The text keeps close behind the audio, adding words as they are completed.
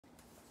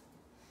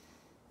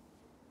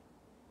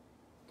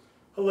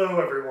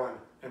Hello everyone,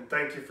 and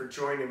thank you for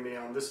joining me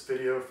on this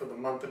video for the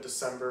month of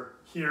December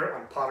here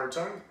on Potter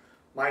Tongue.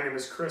 My name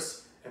is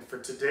Chris, and for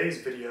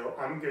today's video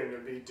I'm going to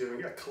be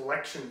doing a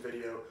collection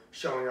video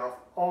showing off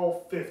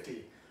all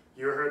 50,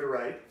 you heard it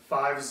right,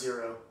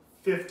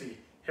 50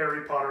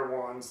 Harry Potter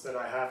wands that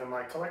I have in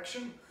my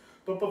collection.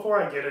 But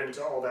before I get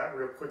into all that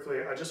real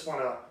quickly, I just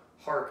want to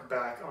hark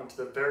back onto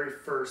the very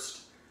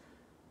first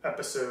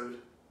episode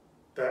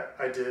that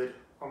I did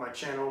on my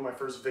channel, my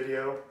first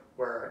video,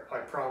 where I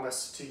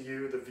promised to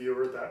you, the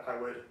viewer, that I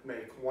would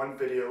make one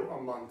video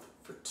a month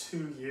for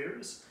 2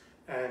 years.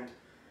 And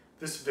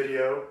this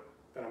video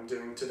that I'm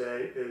doing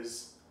today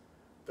is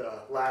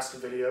the last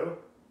video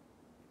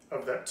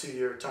of that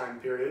 2-year time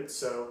period.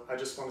 So I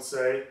just want to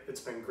say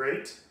it's been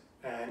great,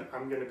 and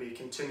I'm going to be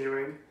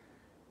continuing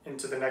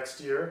into the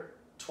next year,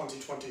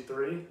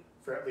 2023,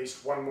 for at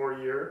least one more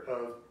year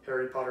of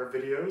Harry Potter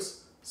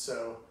videos.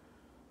 So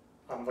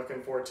I'm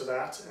looking forward to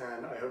that,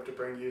 and I hope to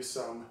bring you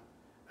some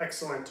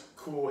excellent,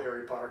 cool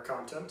Harry Potter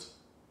content.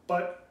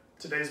 But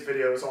today's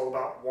video is all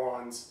about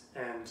wands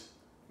and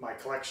my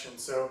collection.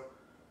 So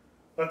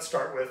let's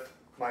start with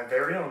my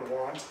very own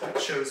wand that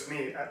chose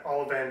me at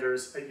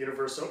Ollivanders at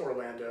Universal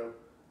Orlando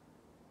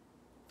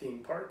theme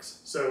parks.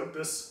 So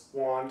this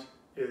wand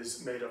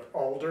is made of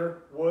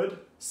alder wood,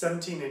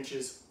 17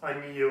 inches,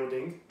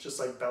 unyielding, just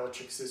like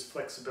Bellatrix's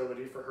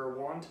flexibility for her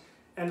wand,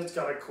 and it's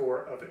got a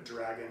core of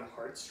dragon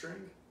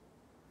heartstring.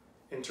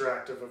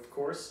 Interactive, of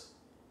course.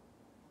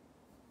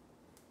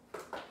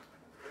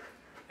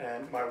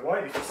 And my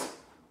wife's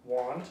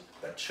wand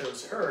that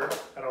chose her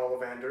at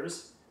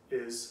Ollivanders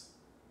is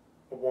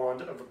a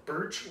wand of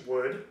birch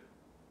wood.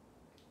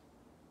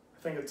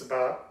 I think it's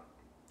about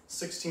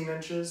 16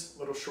 inches, a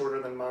little shorter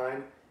than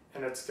mine,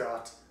 and it's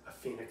got a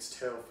phoenix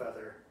tail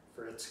feather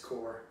for its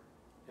core.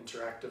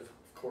 Interactive,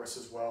 of course,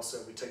 as well, so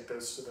we take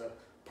those to the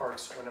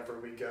parks whenever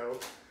we go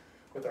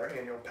with our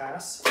annual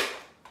pass.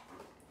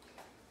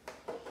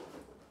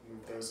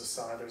 Move those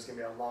aside. There's going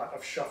to be a lot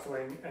of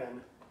shuffling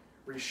and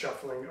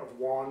reshuffling of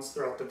wands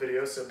throughout the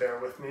video, so bear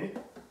with me.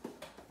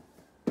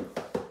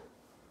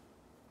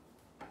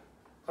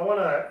 I want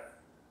to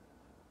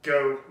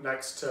go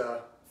next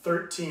to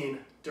 13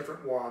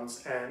 different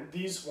wands, and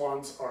these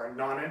wands are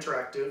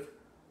non-interactive.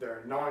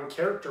 They're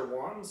non-character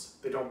wands.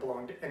 They don't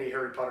belong to any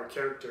Harry Potter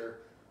character,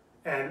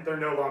 and they're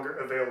no longer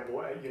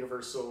available at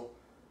Universal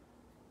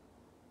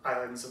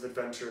Islands of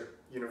Adventure,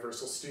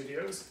 Universal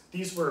Studios.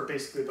 These were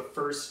basically the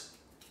first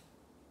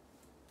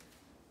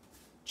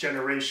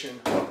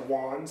generation of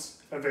wands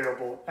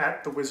available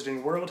at the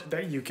Wizarding World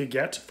that you could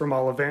get from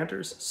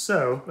Ollivanders.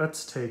 So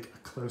let's take a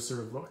closer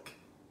look.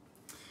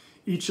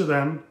 Each of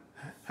them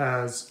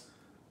has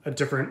a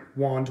different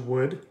wand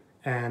wood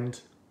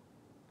and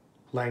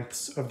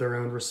lengths of their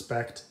own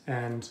respect,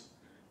 and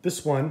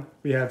this one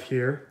we have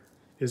here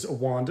is a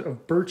wand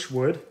of birch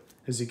wood.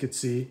 As you can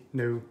see,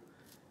 no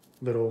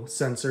little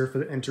sensor for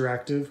the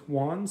interactive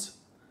wands.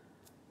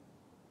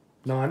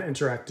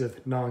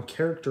 Non-interactive,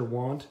 non-character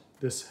wand.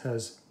 This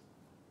has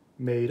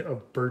made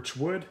of birch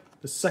wood.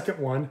 The second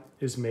one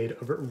is made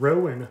of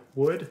rowan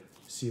wood.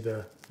 See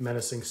the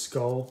menacing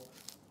skull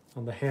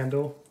on the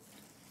handle.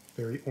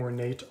 Very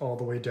ornate all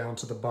the way down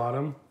to the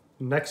bottom.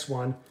 The next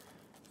one,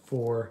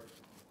 for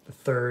the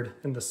third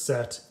in the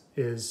set,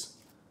 is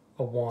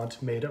a wand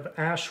made of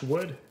ash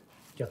wood.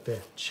 Got the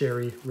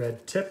cherry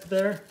red tip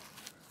there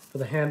for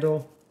the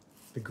handle.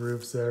 The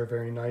grooves there,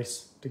 very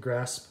nice to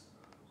grasp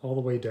all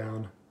the way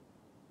down.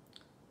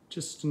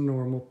 Just a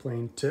normal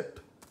plain tip.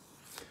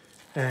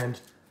 And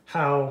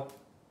how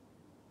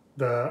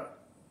the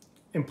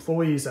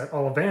employees at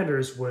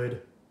Ollivanders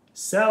would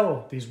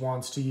sell these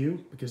wands to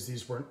you, because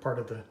these weren't part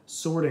of the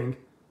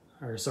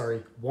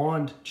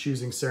wand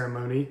choosing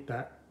ceremony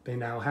that they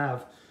now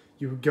have.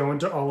 You would go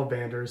into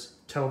Ollivanders,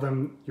 tell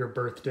them your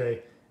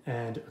birthday,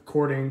 and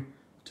according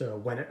to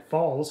when it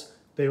falls,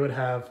 they would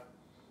have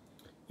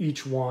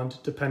each wand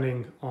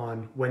depending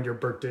on when your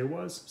birthday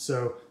was.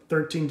 So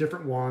 13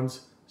 different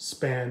wands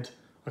spanned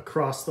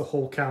across the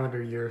whole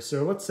calendar year.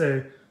 So let's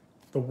say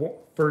the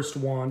first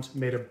wand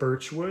made of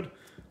birch wood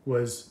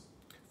was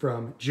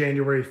from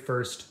January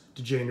 1st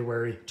to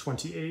January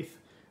 28th.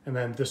 And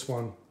then this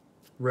one,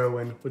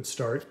 rowan, would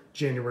start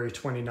January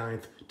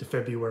 29th to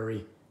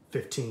February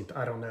 15th.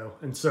 I don't know.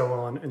 And so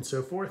on and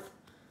so forth.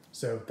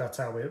 So that's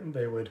how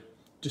they would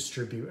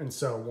distribute and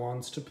sell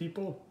wands to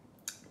people.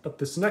 But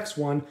this next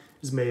one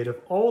is made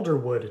of alder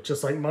wood,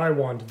 just like my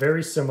wand.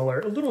 Very similar,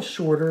 a little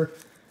shorter,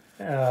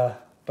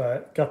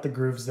 but got the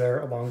grooves there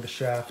along the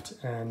shaft,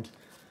 and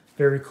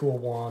very cool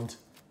wand.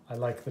 I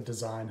like the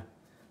design,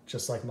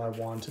 just like my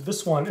wand.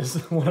 This one is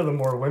one of the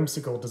more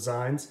whimsical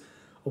designs.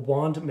 A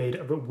wand made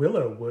of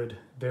willow wood,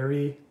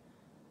 very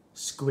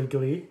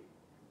squiggly.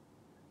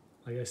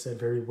 Like I said,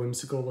 very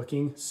whimsical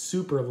looking,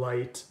 super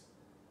light,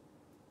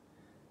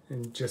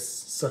 and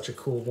just such a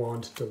cool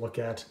wand to look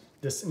at.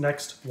 This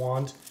next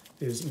wand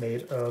is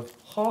made of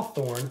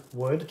hawthorn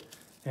wood,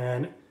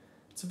 and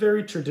it's a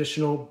very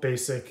traditional,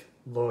 basic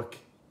look.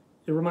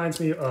 It reminds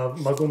me of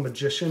Muggle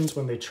magicians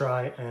when they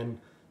try and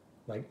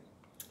like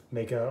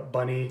make a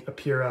bunny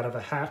appear out of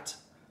a hat.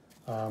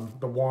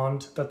 The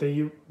wand that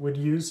they would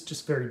use,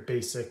 just very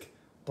basic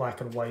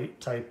black and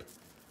white type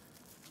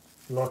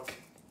look.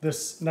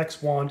 This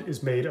next wand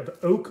is made of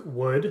oak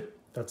wood.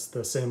 That's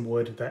the same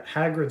wood that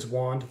Hagrid's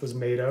wand was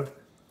made of.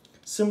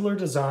 Similar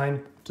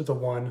design to the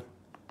one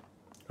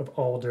of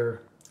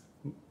alder,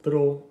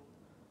 little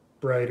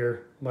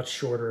brighter, much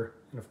shorter,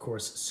 and of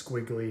course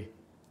squiggly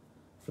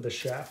for the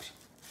shaft.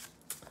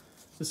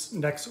 This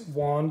next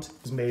wand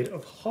is made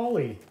of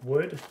holly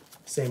wood,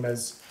 same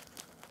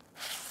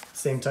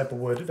type of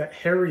wood that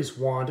Harry's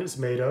wand is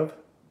made of.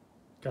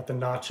 Got the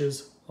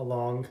notches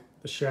along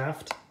the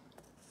shaft.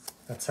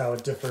 That's how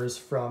it differs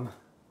from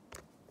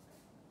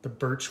the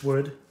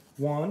birchwood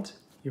wand.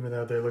 Even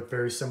though they look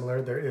very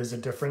similar, there is a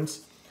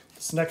difference.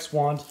 This next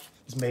wand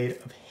is made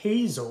of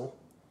hazel,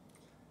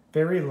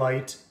 very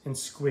light and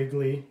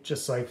squiggly,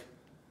 just like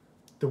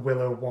the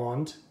willow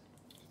wand.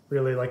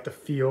 Really like the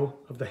feel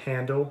of the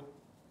handle.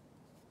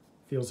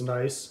 Feels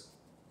nice.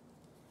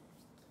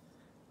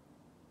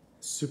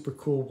 Super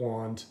cool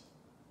wand.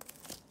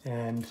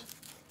 And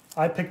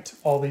I picked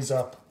all these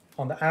up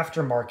on the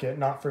aftermarket,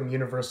 not from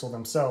Universal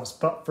themselves,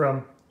 but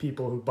from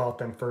people who bought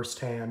them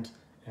firsthand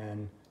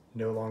and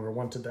no longer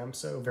wanted them.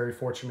 So very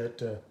fortunate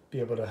to be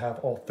able to have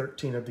all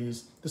 13 of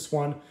these. This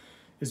one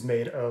is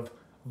made of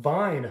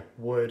vine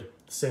wood,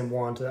 the same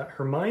wand that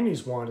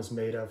Hermione's wand is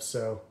made of,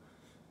 so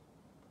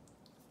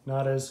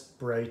not as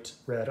bright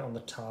red on the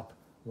top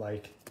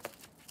like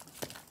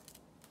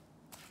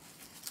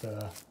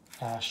the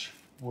ash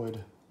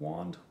wood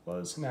wand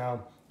was.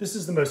 Now, this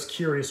is the most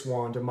curious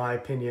wand, in my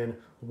opinion.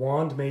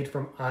 Wand made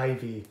from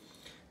ivy.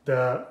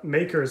 The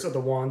makers of the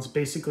wands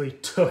basically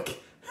took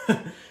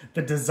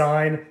the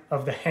design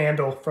of the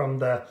handle from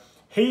the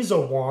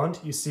hazel wand.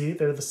 You see,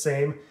 they're the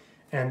same,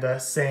 and the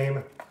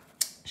same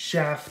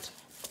shaft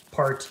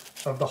part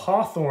of the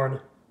hawthorn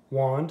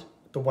wand,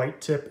 the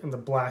white tip and the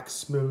black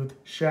smooth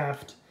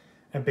shaft,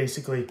 and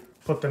basically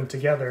put them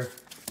together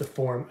to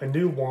form a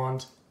new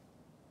wand.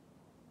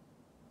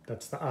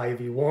 That's the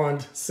ivy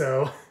wand,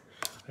 so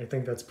I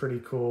think that's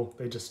pretty cool.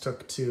 They just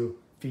took two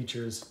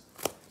features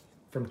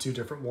from two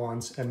different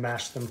wands and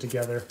mashed them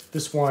together.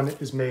 This one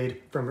is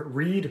made from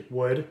reed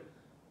wood.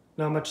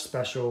 Not much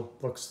special,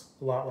 looks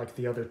a lot like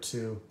the other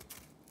two.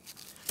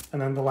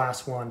 And then the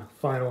last one,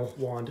 final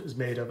wand, is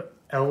made of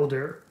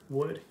elder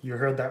wood. You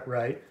heard that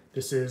right.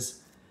 This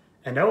is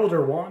an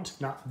elder wand,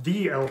 not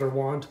the elder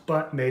wand,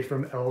 but made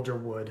from elder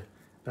wood.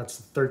 That's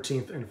the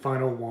 13th and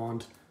final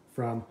wand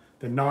from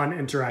the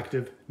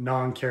non-interactive,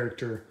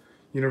 non-character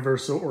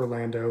Universal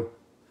Orlando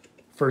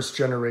first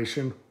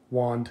generation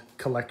wand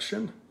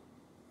collection.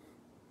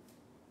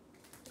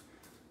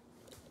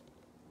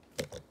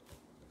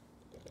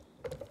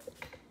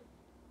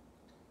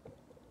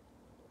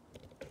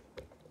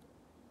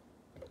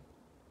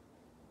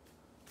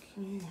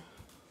 Okay.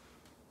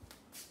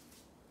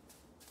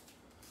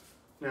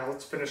 Now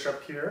let's finish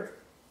up here.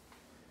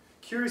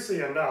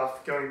 Curiously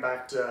enough, going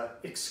back to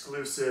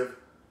exclusive,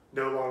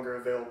 no longer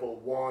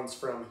available wands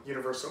from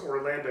Universal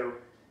Orlando,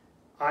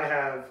 I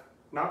have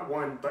not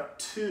one, but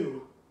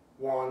two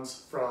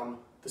wands from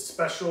the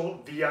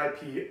special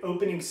VIP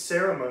opening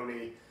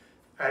ceremony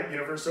at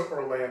Universal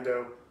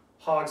Orlando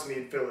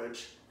Hogsmeade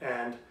Village,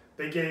 and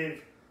they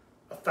gave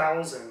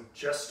 1,000,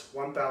 just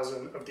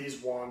 1,000 of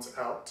these wands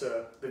out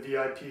to the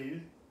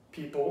VIP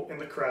people in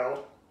the crowd,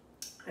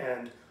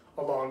 and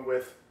along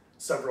with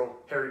several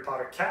Harry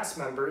Potter cast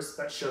members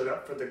that showed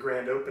up for the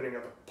grand opening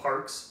of the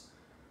parks.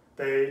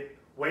 They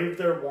waved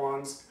their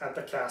wands at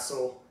the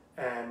castle,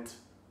 and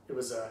it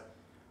was a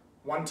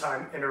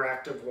one-time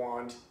interactive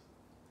wand.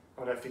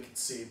 I don't know if you can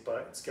see,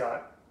 but it's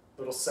got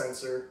a little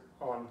sensor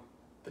on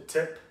the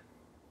tip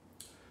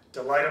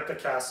to light up the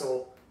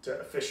castle to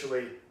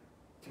officially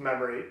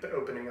commemorate the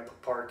opening of the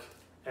park.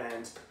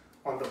 And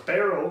on the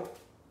barrel,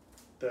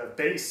 the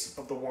base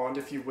of the wand,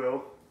 if you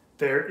will,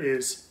 there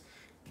is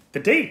the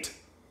date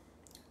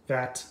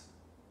that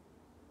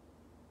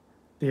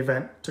the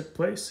event took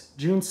place.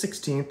 June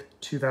 16th,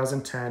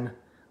 2010.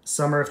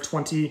 Summer of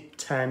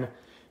 2010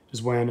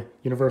 is when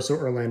Universal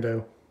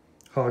Orlando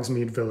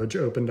Hogsmeade Village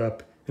opened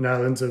up in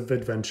Islands of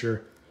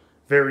Adventure.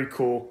 Very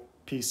cool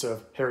piece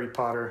of Harry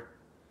Potter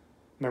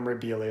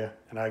memorabilia,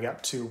 and I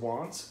got two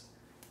wands.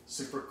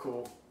 Super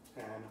cool.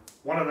 And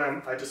one of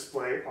them I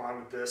display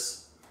on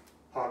this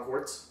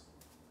Hogwarts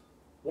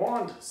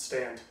wand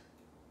stand.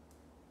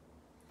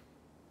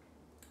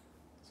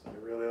 So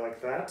I really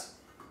like that.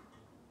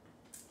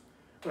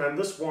 And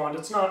this wand,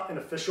 it's not an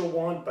official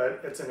wand,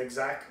 but it's an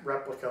exact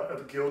replica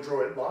of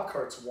Gilderoy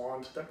Lockhart's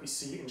wand that we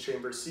see in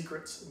Chamber of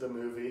Secrets, the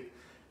movie.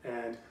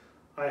 And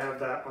I have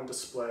that on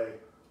display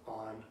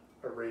on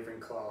a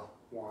Ravenclaw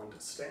wand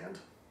stand.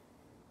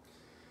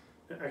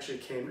 It actually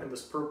came in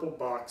this purple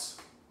box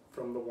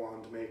from the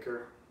wand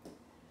maker.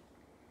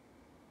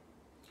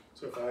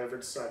 So if I ever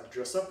decide to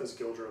dress up as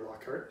Gilderoy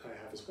Lockhart, I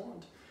have his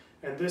wand.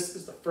 And this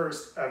is the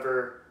first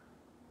ever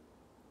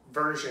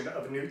version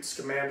of Newt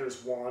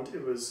Scamander's wand.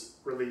 It was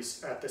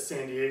released at the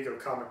San Diego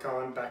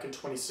Comic-Con back in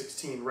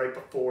 2016, right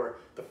before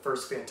the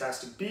first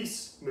Fantastic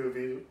Beasts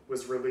movie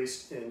was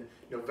released in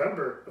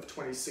November of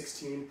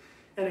 2016,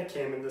 and it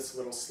came in this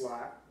little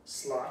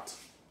slot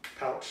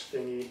pouch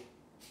thingy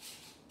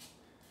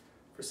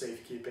for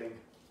safekeeping.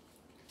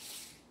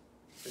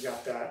 I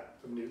got that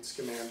of Newt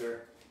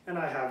Scamander, and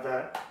I have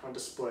that on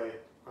display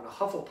on a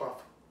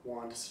Hufflepuff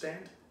wand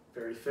stand.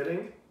 Very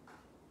fitting.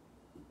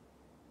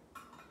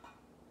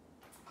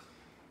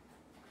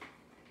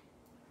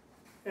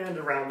 And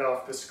to round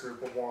off this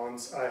group of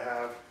wands, I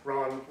have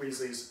Ron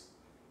Weasley's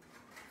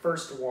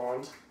first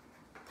wand,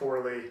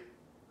 poorly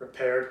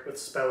repaired with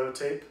spello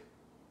tape.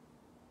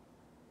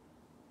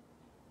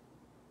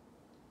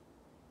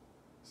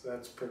 So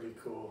that's pretty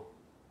cool.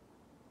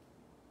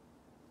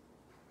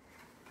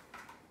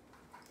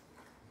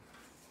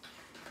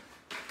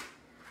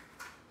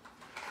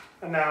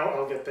 And now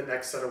I'll get the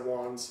next set of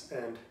wands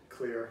and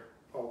clear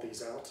all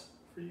these out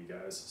for you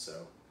guys.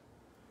 So.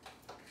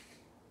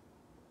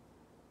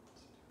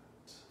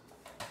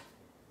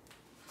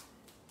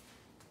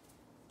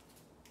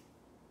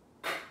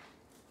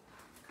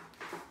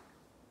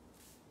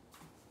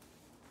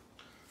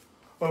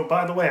 Oh,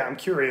 by the way, I'm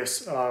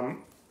curious,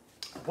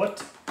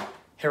 what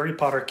Harry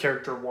Potter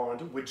character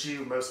wand would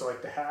you most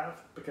like to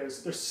have?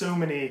 Because there's so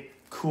many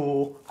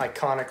cool,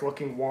 iconic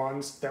looking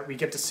wands that we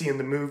get to see in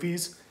the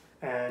movies,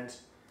 and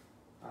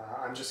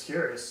I'm just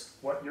curious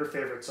what your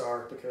favorites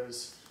are,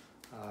 because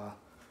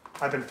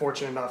I've been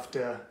fortunate enough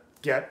to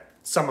get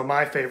some of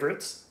my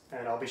favorites,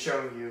 and I'll be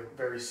showing you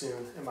very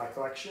soon in my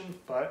collection.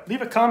 But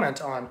leave a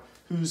comment on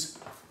whose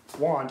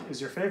wand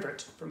is your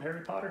favorite from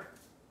Harry Potter.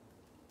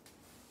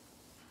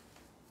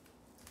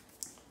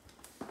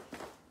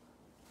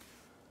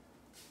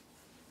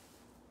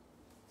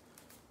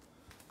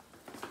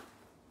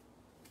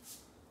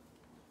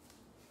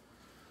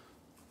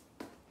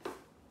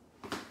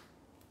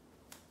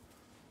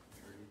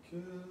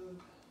 Good.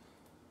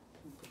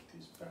 Put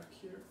these back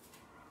here.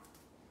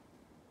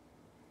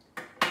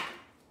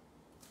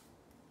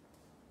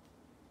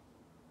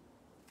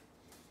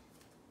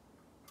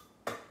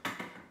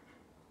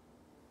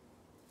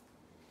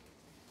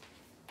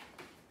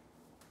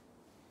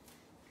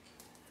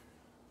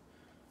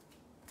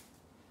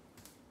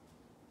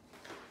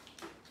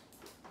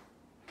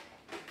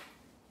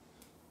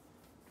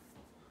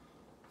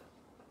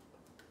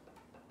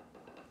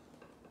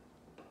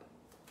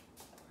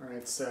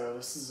 Alright, so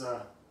this is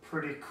a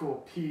pretty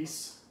cool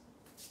piece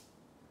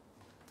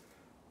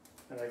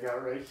that I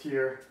got right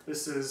here.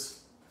 This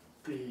is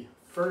the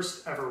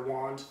first ever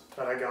wand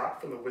that I got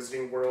from the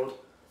Wizarding World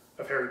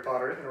of Harry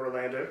Potter in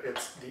Orlando.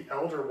 It's the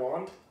Elder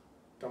Wand,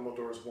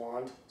 Dumbledore's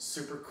wand.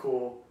 Super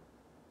cool,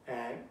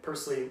 and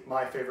personally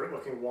my favorite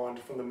looking wand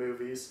from the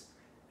movies.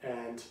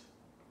 And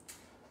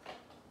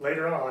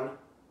later on,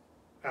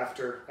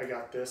 after I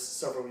got this,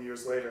 several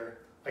years later,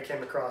 I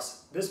came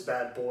across this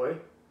bad boy,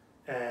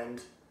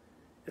 and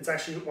it's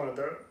actually one of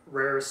the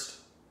rarest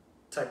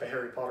type of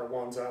Harry Potter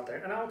wands out there.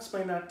 And I'll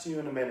explain that to you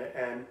in a minute,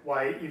 and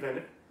why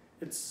even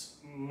it's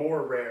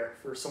more rare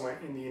for someone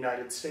in the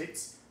United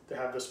States to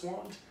have this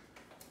wand.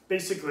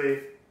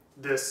 Basically,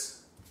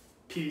 this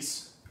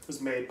piece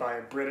was made by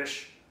a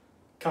British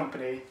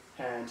company,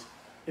 and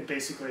it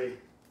basically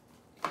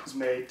was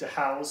made to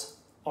house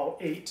all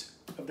 8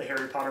 of the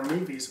Harry Potter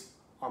movies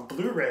on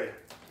Blu-ray.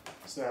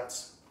 So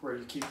that's where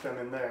you keep them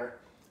in there.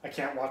 I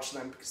can't watch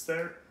them because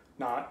they're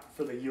not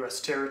for the US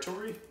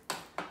territory.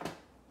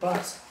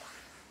 But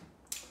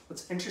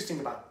what's interesting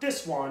about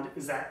this wand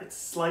is that it's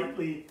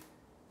slightly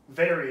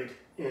varied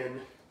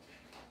in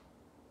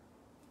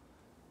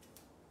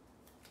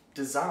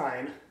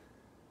design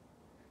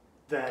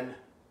than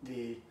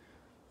the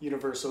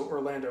Universal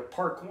Orlando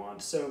Park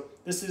wand. So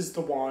this is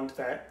the wand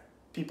that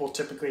people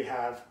typically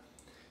have.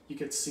 You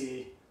could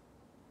see,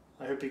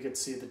 I hope you could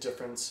see the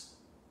difference.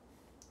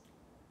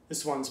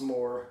 This one's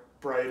more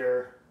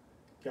brighter,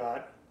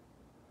 got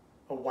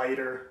a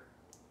whiter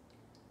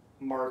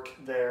mark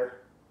there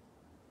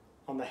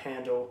on the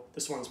handle.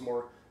 This one's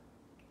more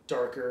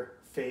darker,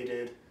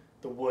 faded.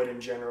 The wood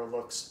in general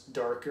looks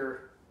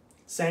darker.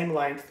 Same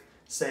length,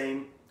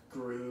 same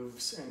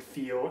grooves and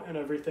feel and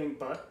everything,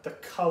 but the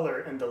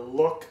color and the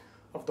look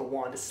of the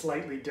wand is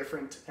slightly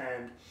different,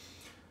 and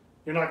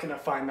you're not going to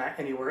find that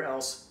anywhere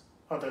else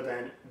other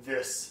than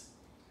this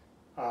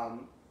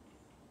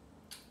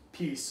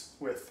piece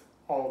with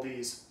all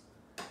these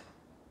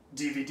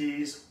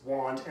DVDs,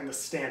 wand, and the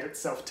stand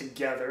itself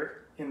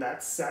together in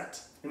that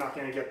set. You're not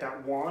going to get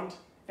that wand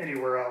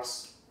anywhere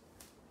else.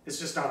 It's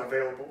just not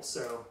available.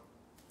 So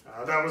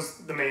that was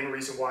the main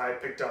reason why I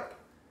picked up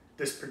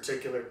this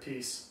particular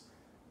piece,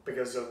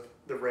 because of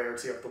the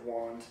rarity of the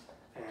wand,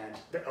 and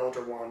the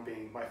Elder Wand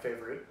being my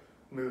favorite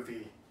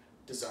movie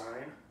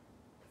design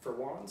for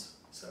wands.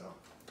 So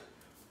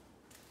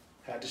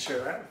had to share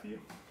that with you.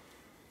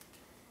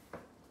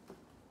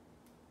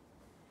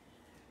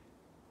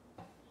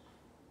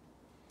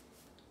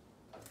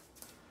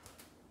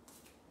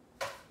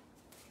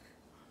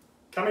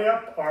 coming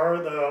up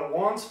are the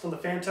wands from the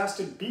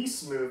Fantastic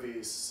Beasts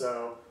movies.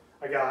 So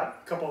I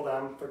got a couple of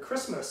them for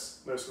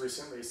Christmas most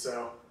recently,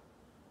 so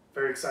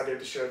very excited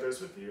to share those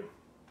with you.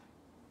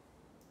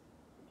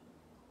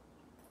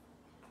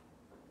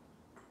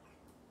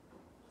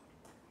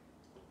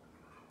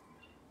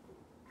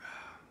 I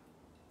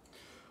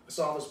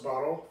saw this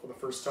bottle for the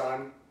first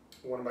time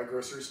in one of my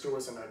grocery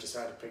stores and I just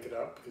had to pick it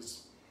up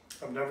because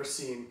I've never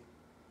seen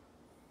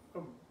a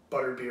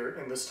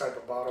butterbeer in this type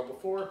of bottle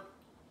before.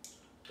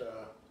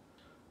 The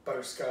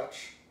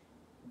butterscotch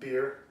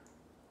beer.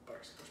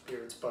 Butterscotch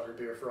beer, it's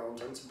butterbeer for all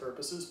intents and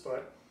purposes,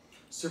 but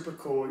super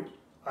cool.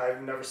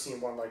 I've never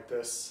seen one like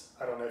this.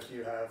 I don't know if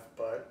you have,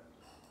 but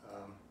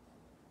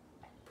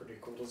pretty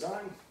cool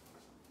design.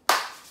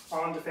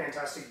 On to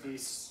Fantastic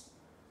Beasts.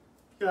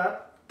 Got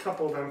a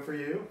couple of them for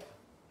you.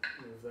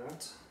 Move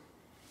that.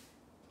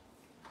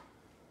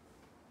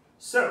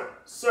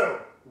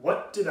 So,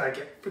 what did I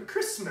get for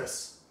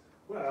Christmas?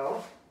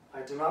 Well,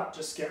 I did not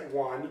just get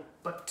one,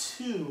 but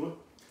two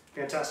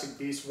Fantastic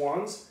Beasts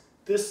wands.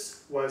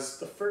 This was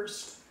the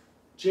first.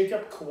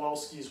 Jacob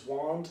Kowalski's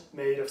wand,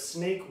 made of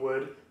snake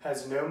wood,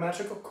 has no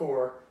magical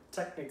core,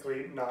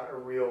 technically not a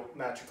real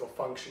magical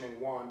functioning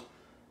wand,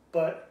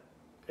 but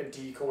a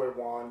decoy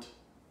wand.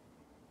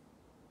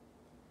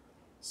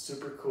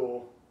 Super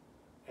cool,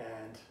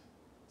 and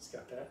it's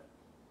got that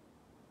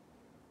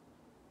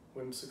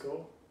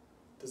whimsical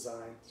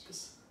design.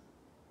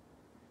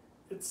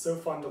 It's so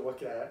fun to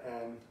look at,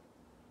 and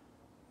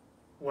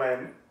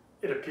when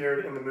it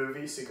appeared in the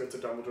movie Secrets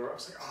of Dumbledore, I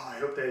was like, oh, I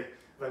hope they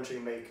eventually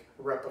make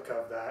a replica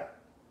of that.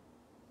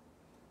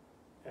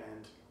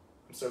 And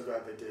I'm so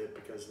glad they did,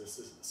 because this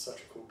is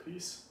such a cool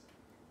piece.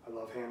 I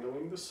love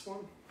handling this one.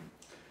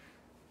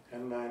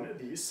 And then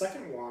the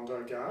second wand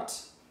I got,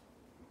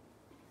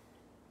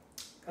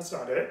 that's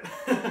not it.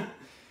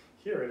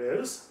 Here it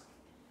is.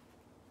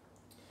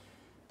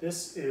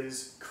 This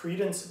is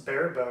Credence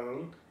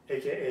Barebone,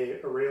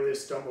 aka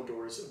Aurelius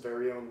Dumbledore's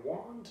very own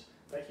wand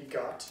that he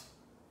got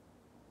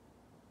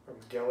from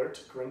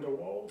Gellert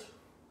Grindelwald.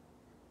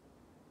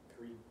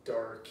 Very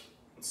dark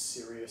and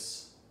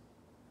serious.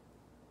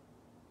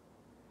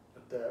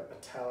 At the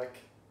metallic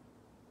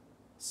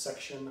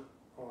section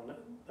on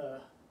the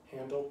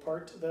handle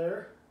part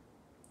there.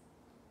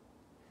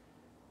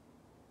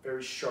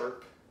 Very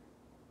sharp,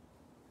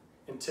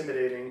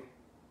 intimidating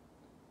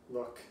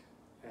look,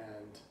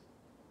 and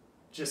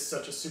just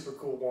such a super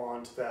cool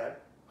wand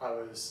that I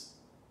was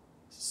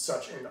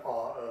such in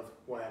awe of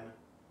when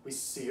we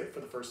see it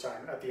for the first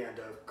time at the end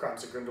of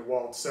Crimes of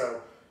Grindelwald.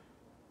 So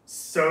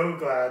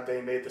glad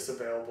they made this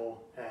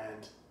available,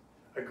 and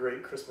a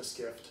great Christmas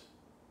gift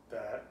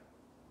that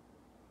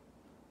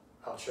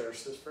I'll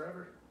cherish this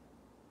forever.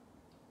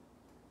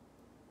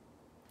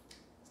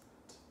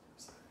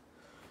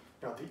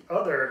 Now the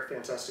other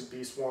Fantastic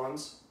Beasts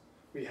wands,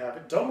 we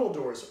have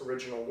Dumbledore's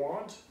original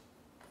wand.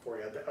 Before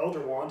he had the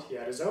Elder Wand, he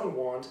had his own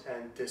wand,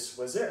 and this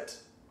was it.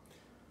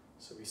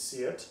 So we see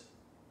it,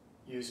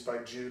 used by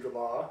Jude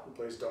Law, who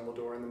plays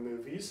Dumbledore in the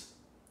movies.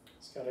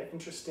 It's got an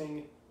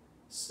interesting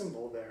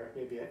symbol there,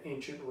 maybe an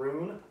ancient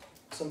rune of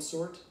some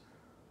sort,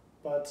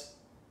 but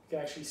you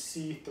can actually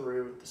see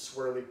through the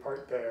swirly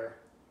part there.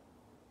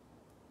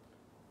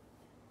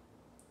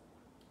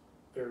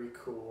 Very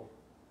cool.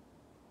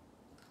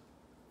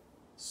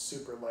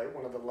 Super light,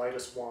 one of the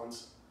lightest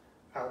wands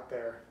out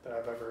there that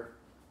I've ever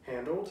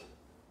handled.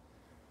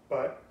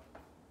 But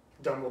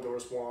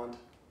Dumbledore's wand,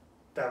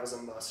 that was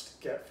a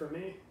must get for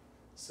me.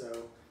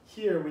 So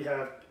here we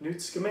have Newt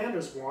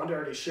Scamander's wand. I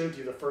already showed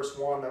you the first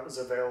wand that was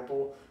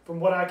available. From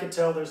what I could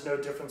tell, there's no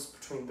difference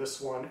between this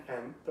one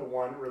and the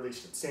one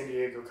released at San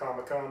Diego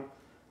Comic-Con.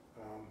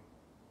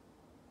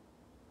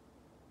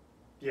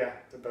 Yeah,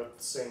 they're both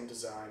the same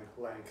design,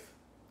 length,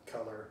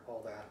 color,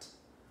 all that.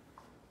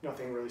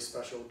 Nothing really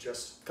special,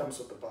 just comes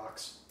with the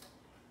box.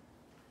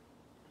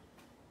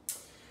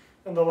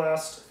 And the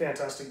last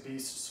Fantastic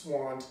Beasts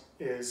wand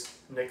is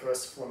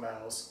Nicholas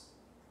Flamel's.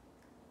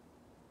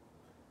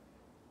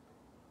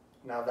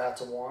 Now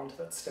that's a wand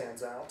that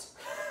stands out.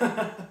 And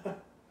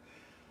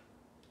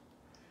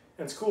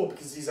it's cool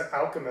because he's an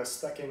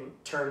alchemist that can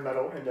turn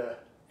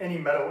any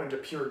metal into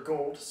pure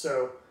gold.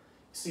 So you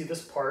see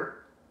this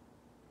part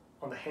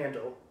on the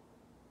handle,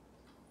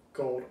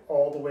 gold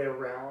all the way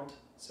around.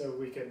 So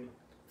we can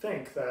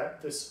think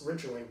that this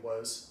originally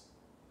was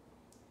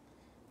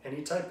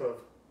any type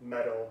of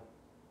metal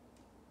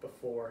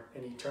before,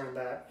 and he turned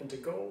that into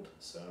gold.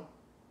 So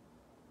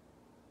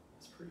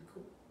it's pretty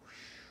cool.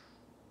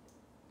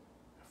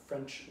 A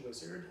French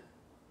wizard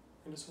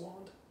and his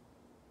wand.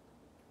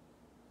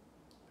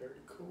 Very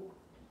cool.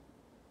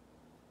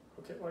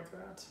 Hook it like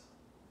that.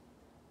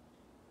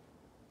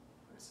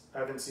 Nice. I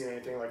haven't seen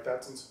anything like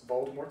that since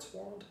Voldemort's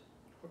wand.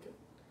 Hook it.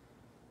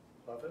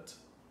 Love it.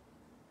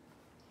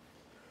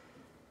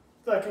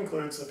 That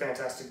concludes the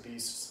Fantastic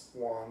Beasts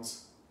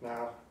wands.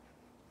 Now,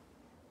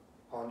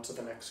 on to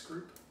the next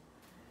group.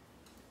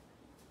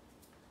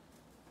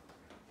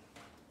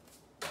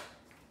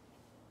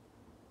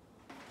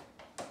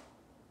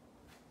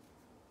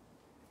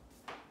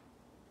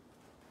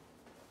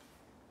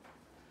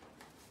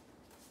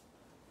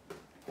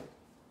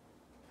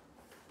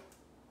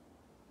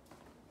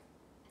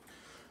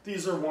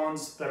 These are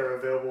wands that are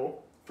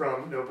available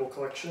from Noble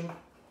Collection.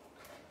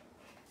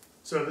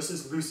 So this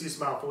is Lucius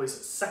Malfoy's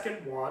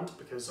second wand,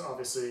 because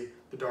obviously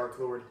the Dark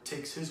Lord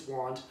takes his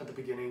wand at the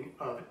beginning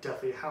of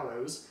Deathly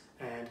Hallows,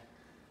 and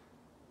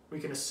we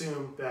can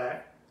assume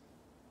that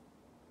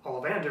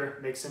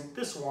Ollivander makes him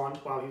this wand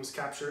while he was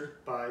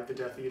captured by the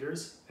Death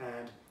Eaters,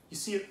 and you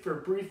see it for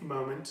a brief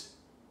moment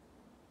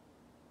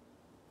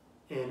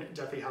in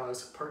Deathly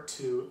Hallows Part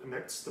 2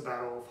 amidst the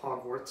Battle of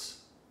Hogwarts.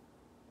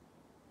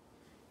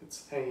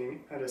 It's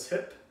hanging at his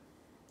hip,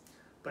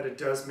 but it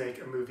does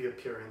make a movie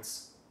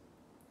appearance.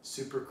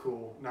 Super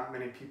cool. Not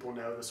many people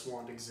know this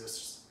wand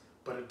exists,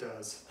 but it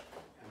does,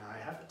 and I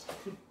have it.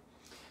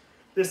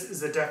 This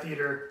is a Death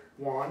Eater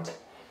wand.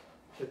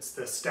 It's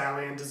the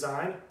Stallion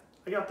design.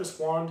 I got this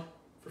wand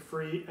for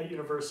free at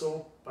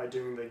Universal by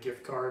doing the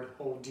gift card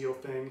whole deal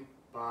thing,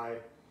 buy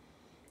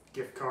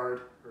gift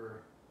card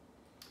or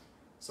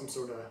some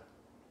sort of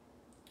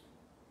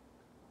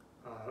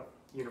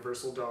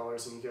Universal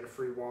dollars and you get a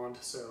free wand,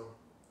 so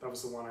that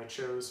was the one I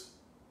chose.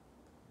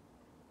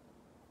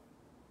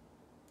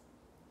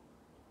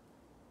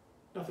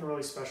 Nothing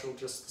really special,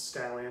 just the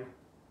Stallion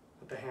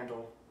at the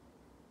handle.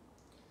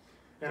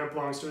 And it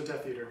belongs to a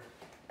Death Eater.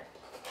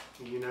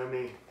 You know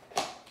me.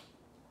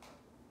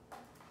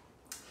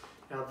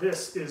 Now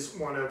this is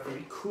one of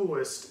the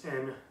coolest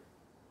and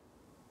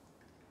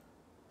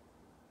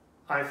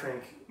I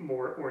think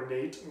more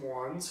ornate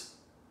wands.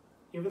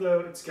 Even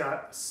though it's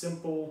got a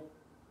simple,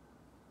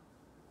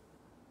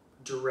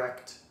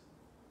 direct,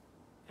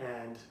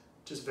 and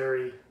just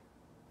very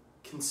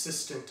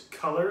consistent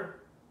color.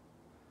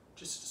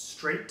 Just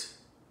straight,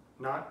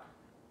 not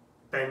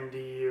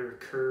bendy or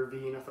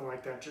curvy, nothing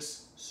like that,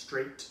 just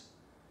straight.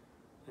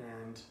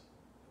 And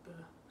the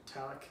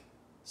metallic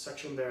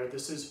section there,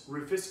 this is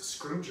Rufus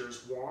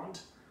Scrimgeour's wand,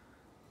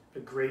 a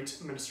great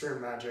minister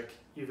of magic,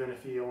 even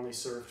if he only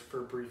served for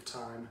a brief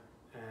time,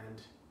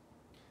 and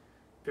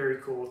very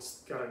cool.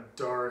 It's got a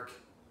dark,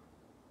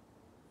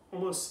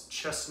 almost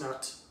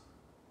chestnut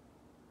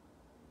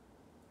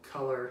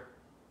color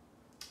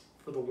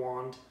for the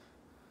wand.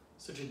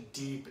 Such a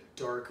deep,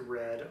 dark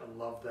red. I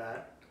love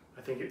that.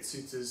 I think it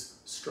suits his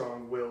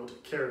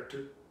strong-willed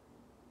character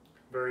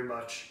very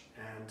much,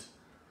 and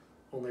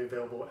only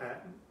available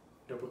at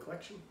Noble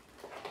Collection.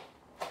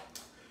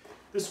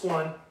 This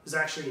one is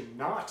actually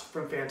not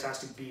from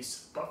Fantastic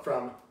Beasts, but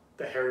from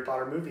the Harry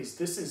Potter movies.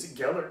 This is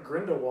Gellert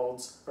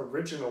Grindelwald's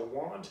original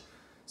wand.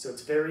 So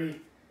it's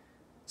very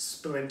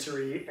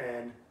splintery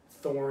and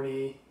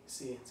thorny.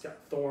 See, it's got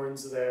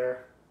thorns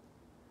there.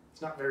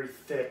 It's not very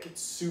thick,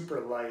 it's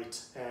super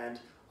light, and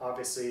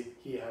obviously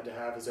he had to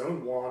have his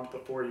own wand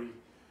before he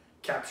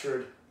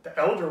captured the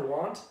Elder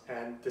Wand,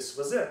 and this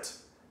was it.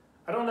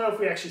 I don't know if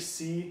we actually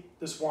see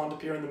this wand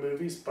appear in the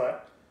movies,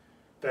 but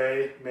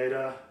they made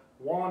a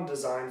wand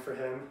design for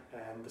him,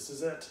 and this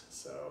is it.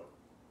 So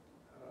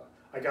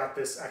I got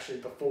this actually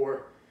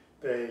before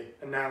they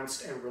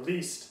announced and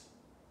released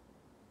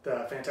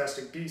the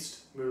Fantastic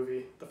Beast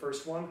movie, the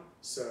first one,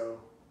 so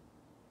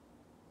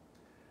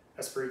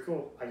that's pretty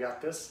cool. I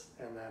got this,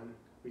 and then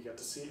we get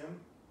to see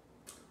him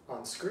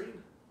on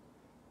screen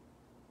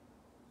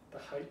at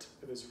the height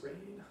of his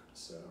reign.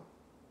 So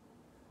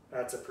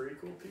that's a pretty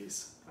cool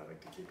piece I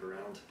like to keep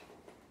around.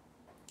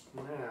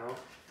 Now,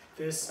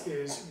 this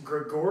is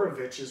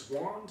Grigorovich's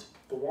wand,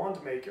 the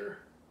wand maker.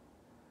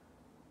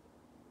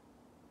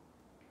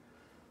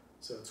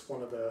 So it's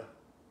one of the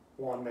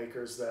wand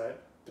makers that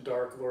the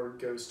Dark Lord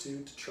goes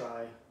to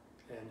try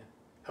and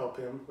help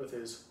him with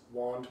his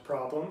wand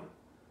problem.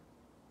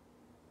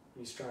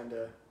 He's trying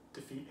to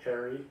defeat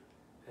Harry,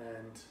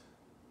 and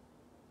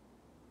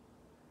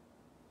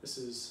this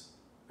is,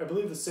 I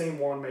believe, the same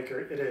wand maker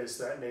it is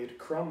that made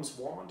Krumm's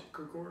wand,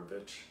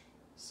 Grigorovich.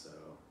 So,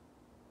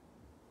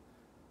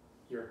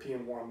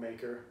 European wand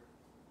maker.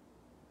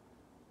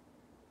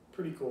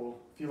 Pretty cool.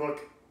 If you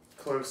look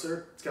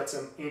closer, it's got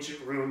some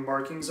ancient rune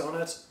markings on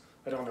it.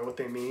 I don't know what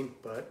they mean,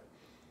 but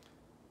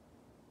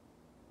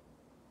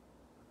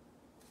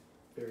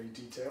very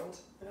detailed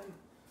and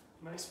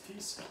nice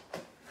piece.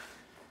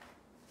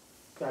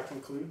 That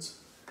concludes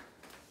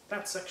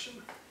that section.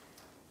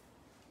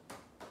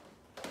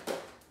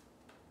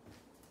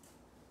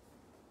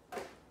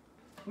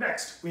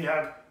 Next, we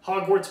have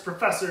Hogwarts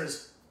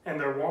professors and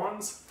their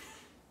wands.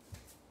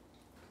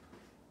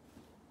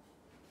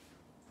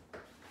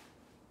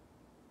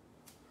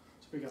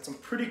 So we got some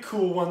pretty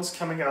cool ones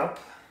coming up.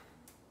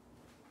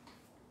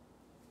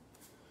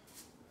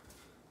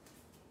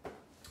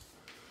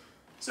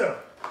 So,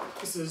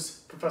 this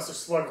is Professor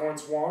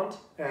Slughorn's wand,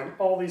 and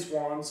all these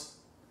wands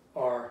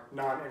are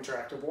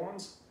non-interactive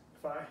wands,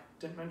 if I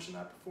didn't mention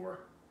that before.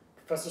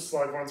 Professor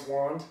Slughorn's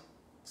wand,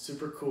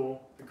 super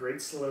cool, a great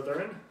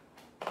Slytherin.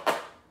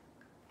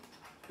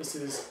 This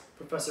is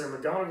Professor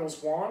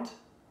McGonagall's wand,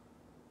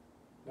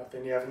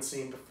 nothing you haven't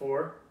seen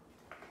before.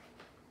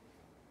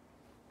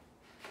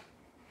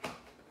 There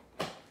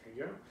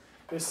you go.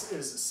 This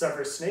is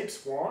Severus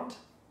Snape's wand.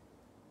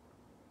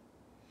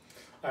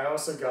 I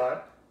also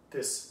got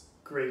this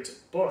great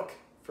book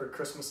for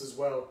Christmas as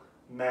well,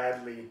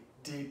 Madly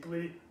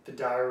deeply the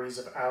Diaries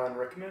of Alan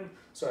Rickman,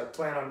 so I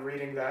plan on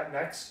reading that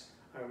next.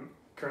 I'm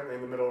currently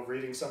in the middle of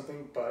reading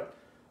something, but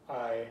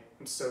I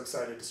am so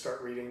excited to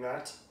start reading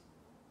that.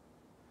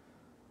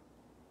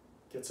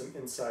 Get some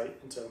insight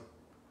into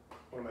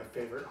one of my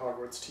favorite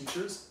Hogwarts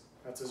teachers.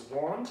 That's his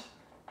wand.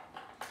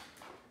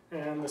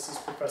 And this is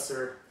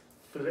Professor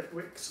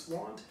Flitwick's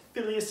wand.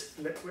 Phileas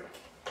Flitwick.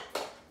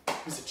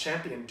 He was a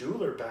champion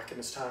dueler back in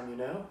his time, you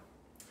know.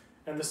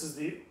 And this is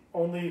the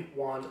only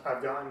wand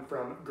I've gotten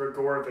from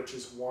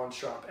Grigorovich's wand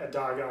shop at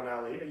Diagon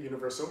Alley at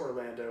Universal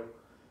Orlando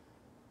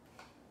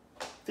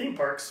theme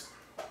parks.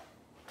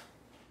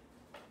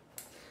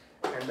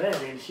 And then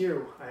in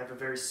here I have a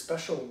very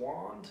special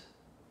wand,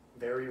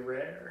 very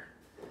rare.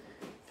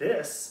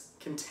 This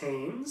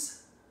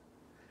contains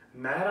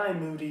Mad-Eye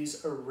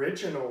Moody's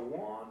original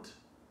wand,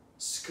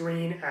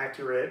 screen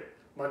accurate,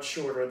 much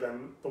shorter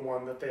than the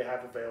one that they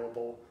have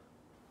available.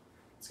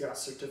 It's got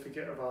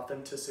certificate of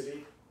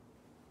authenticity.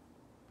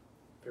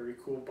 Very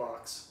cool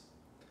box.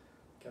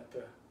 Got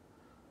the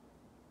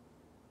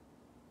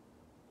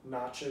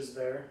notches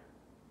there.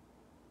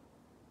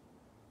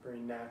 Very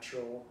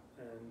natural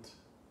and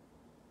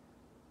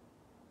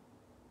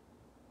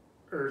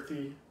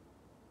earthy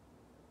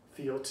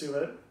feel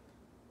to it.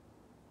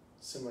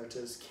 Similar to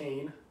his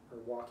cane, or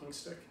walking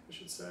stick, I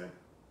should say.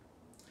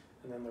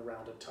 And then the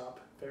rounded top,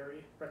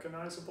 very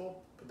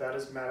recognizable. But that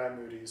is Mad-Eye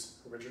Moody's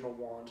original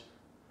wand.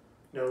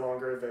 No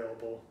longer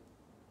available.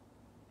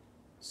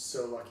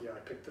 So lucky I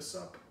picked this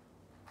up.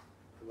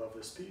 I love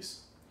this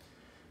piece.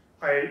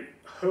 I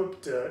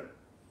hope to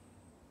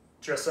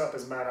dress up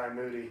as Mad-Eye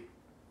Moody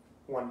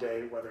one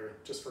day, whether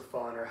just for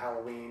fun or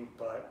Halloween,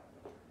 but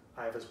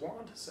I have his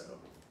wand, so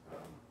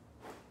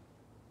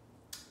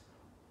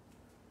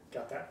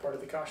got that part of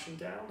the costume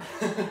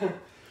down.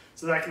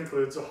 So that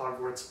concludes the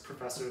Hogwarts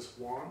Professor's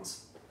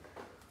Wands.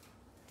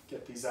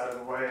 Get these out of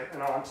the way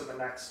and on to the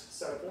next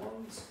set of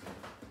wands.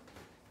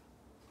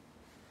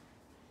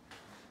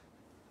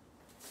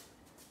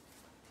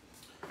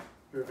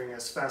 Moving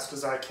as fast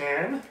as I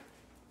can.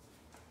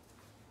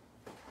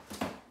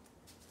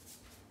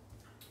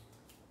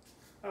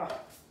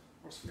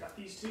 Also got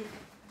these two.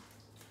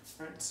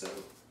 Alright, so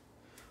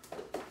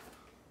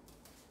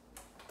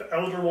the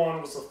Elder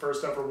Wand was the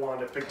first ever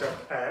wand I picked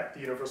up at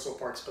the Universal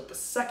Parks, but the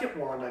second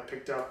wand I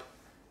picked up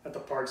at the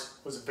parks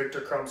was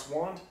Victor Crumb's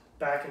wand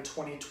back in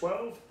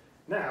 2012.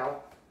 Now,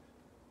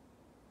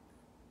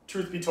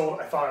 truth be told,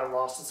 I thought I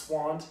lost this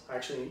wand. I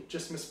actually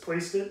just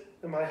misplaced it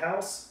in my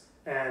house,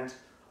 and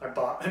I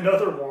bought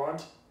another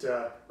wand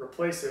to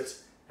replace it,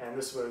 and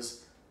this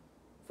was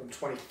from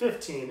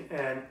 2015,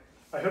 and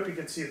I hope you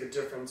can see the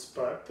difference,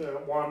 but the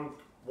one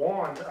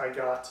wand I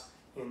got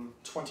in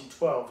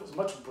 2012 is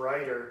much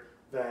brighter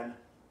than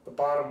the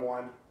bottom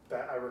one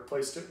that I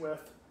replaced it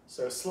with.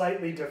 So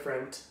slightly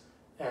different,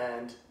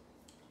 and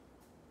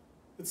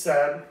it's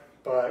sad,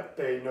 but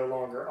they no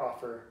longer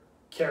offer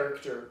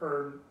character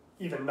or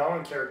even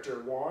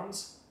non-character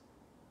wands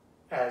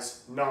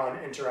as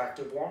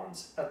non-interactive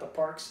wands at the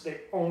parks.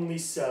 They only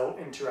sell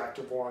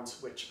interactive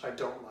wands, which I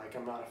don't like.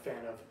 I'm not a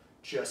fan of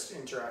just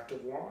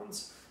interactive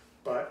wands,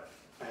 but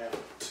I have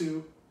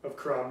two of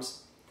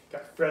Crumb's.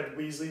 Got Fred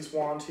Weasley's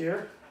wand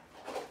here.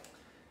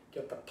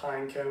 Got the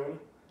pine cone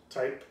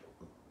type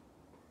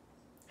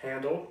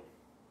handle.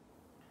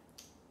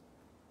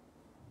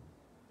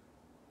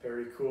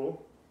 Very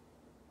cool.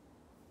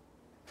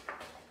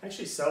 I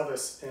actually sell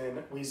this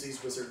in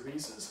Weasley's Wizard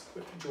Wheezes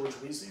with George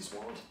Weasley's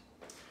wand.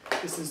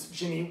 This is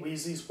Ginny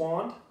Weasley's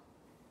wand.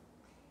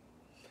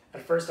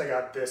 At first I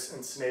got this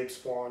and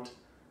Snape's wand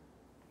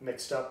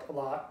mixed up a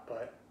lot,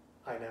 but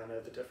I now know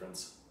the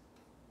difference.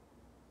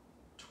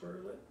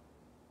 Twirl it.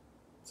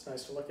 It's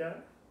nice to look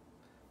at.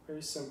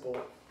 Very simple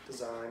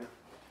design.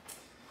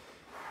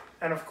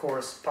 And of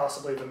course,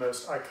 possibly the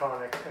most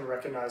iconic and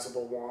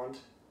recognizable wand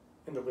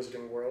in the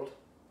wizarding world.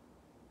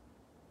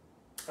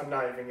 I'm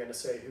not even going to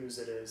say whose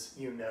it is.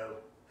 You know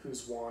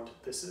whose wand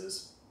this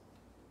is.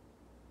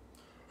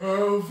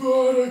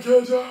 Avada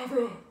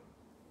Kedavra!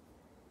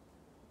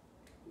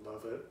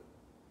 Love it.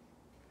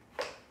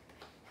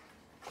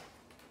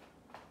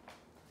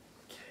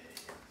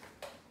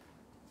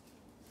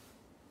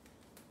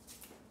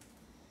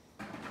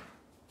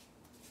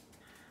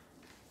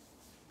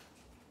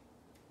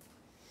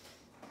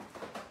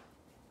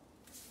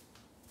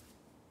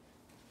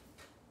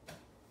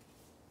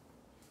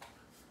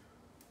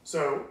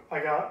 So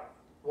I got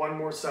one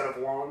more set of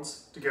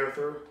wands to go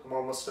through. I'm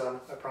almost done,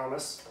 I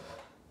promise.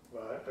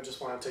 But I just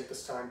want to take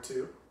this time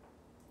to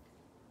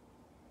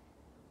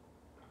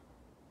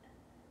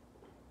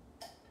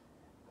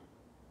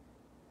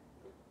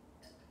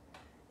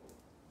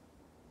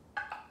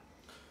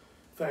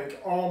thank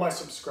all my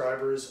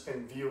subscribers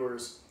and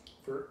viewers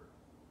for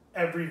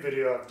every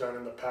video I've done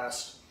in the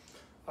past.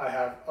 I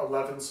have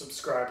 11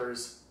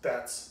 subscribers.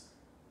 That's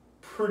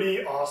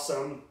pretty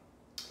awesome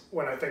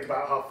when I think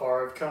about how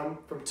far I've come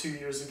from 2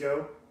 years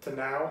ago to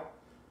now.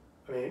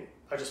 I mean,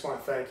 I just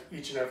want to thank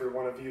each and every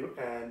one of you,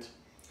 and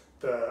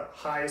the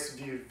highest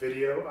viewed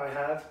video I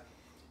have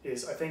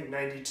is I think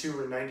 92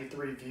 or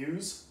 93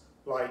 views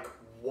Like,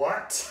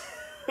 what?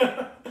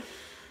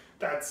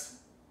 That's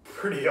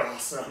pretty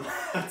awesome.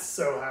 I'm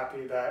so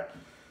happy that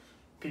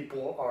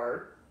people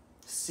are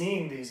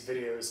seeing these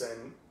videos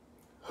and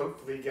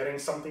hopefully getting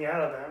something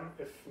out of them,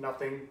 if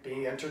nothing,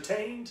 being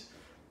entertained.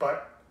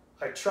 But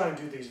I try and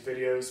do these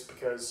videos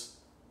because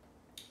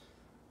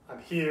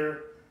I'm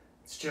here,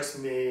 it's just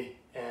me,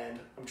 and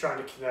I'm trying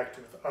to connect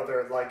with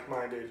other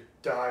like-minded,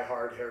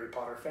 die-hard Harry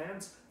Potter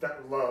fans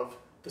that love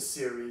the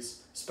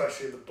series,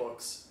 especially the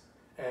books,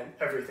 and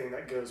everything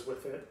that goes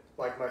with it,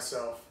 like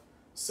myself.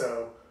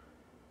 So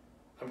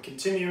I'm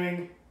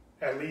continuing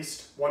at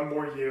least one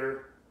more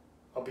year.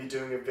 I'll be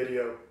doing a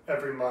video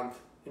every month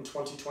in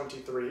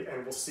 2023,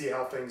 and we'll see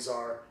how things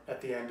are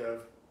at the end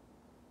of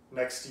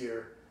next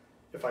year,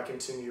 if I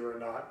continue or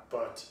not.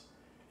 But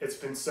it's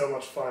been so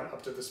much fun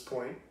up to this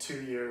point,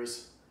 2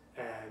 years,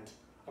 and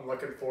I'm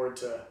looking forward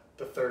to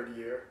the third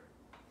year.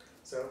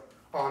 So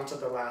on to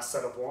the last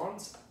set of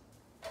wands.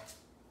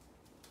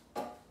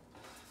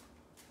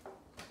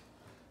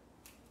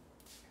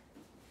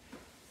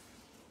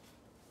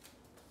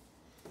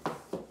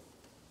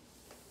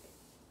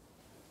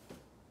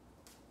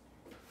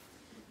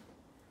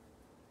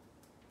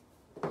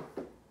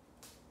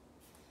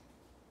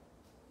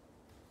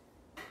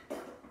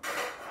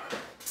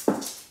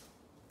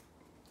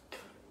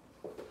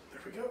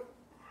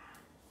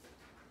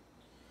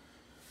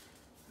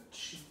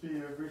 Be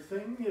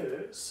everything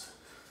it is.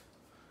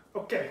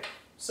 Okay,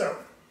 so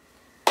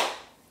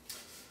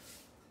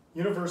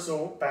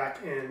Universal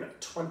back in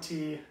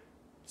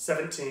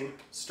 2017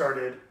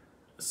 started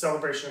a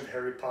celebration of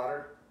Harry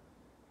Potter,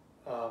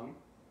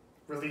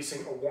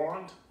 releasing a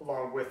wand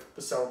along with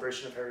the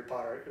celebration of Harry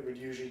Potter. It would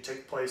usually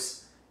take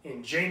place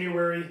in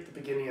January, the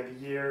beginning of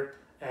the year,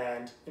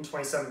 and in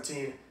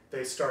 2017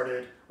 they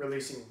started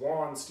releasing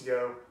wands to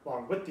go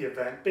along with the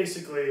event.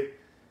 Basically,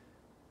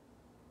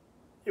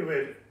 it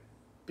would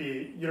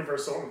be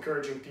Universal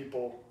encouraging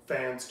people,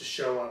 fans, to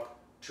show up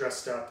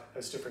dressed up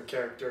as different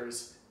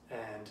characters,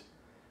 and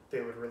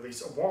they would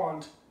release a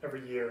wand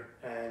every year.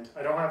 And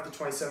I don't have the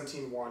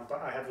 2017 wand,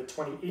 but I have the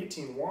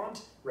 2018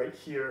 wand right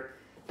here,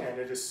 and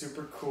it is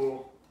super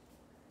cool.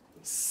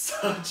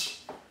 Such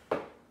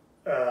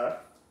a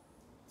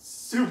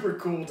super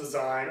cool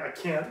design. I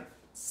can't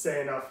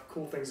say enough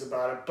cool things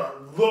about it,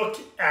 but look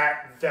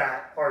at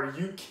that. Are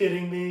you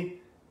kidding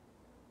me?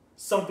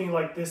 Something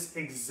like this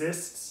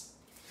exists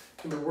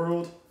in the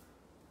world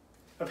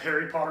of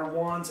Harry Potter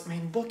wands. I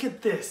mean, look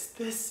at this.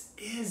 This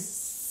is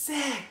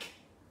sick.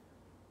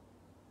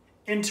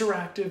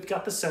 Interactive,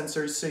 got the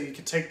sensors so you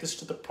can take this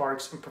to the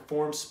parks and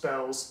perform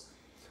spells.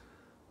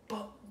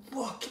 But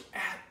look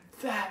at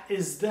that.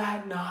 Is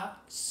that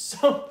not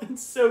something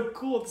so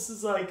cool? This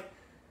is like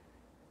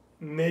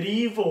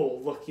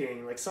medieval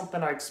looking, like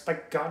something I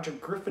expect Godric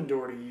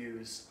Gryffindor to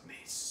use. I mean,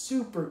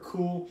 super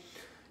cool,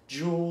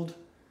 jeweled,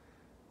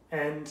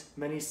 and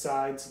many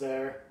sides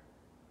there.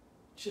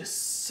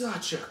 Just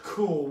such a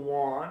cool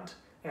wand,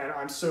 and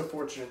I'm so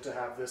fortunate to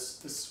have this.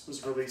 This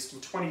was released in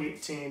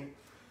 2018,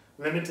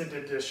 limited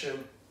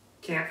edition.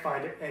 Can't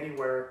find it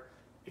anywhere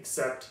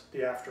except the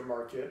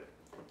aftermarket.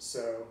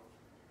 So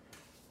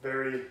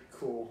very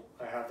cool.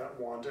 I have that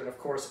wand, and of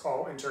course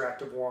all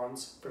interactive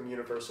wands from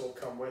Universal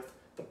come with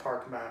the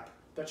park map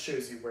that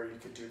shows you where you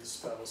could do the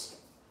spells.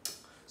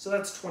 So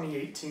that's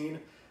 2018,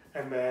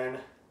 and then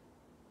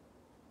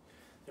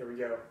there we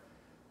go.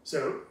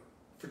 So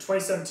for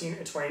 2017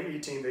 and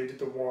 2018, they did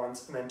the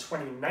wands, and then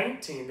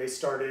 2019, they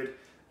started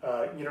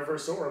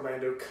Universal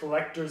Orlando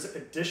Collector's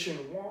Edition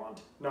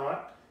wand,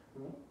 not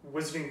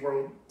Wizarding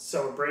World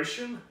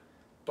Celebration,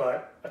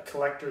 but a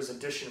Collector's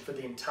Edition for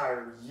the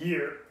entire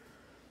year.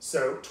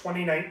 So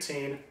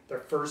 2019, their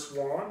first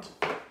wand,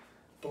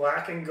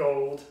 black and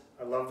gold.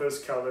 I love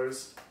those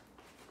colors.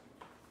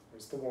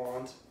 There's the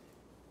wand.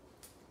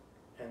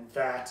 And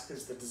that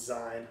is the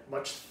design,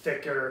 much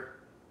thicker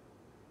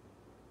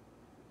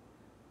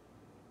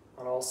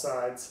on all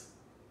sides,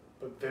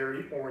 but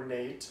very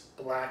ornate,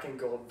 black and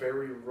gold,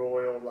 very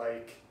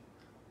royal-like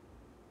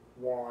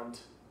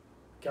wand.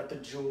 Got the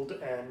jeweled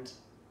end,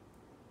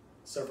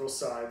 several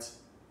sides.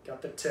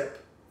 Got the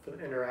tip for the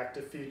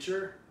interactive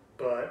feature,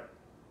 but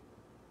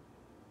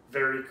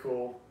very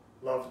cool.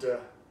 Love to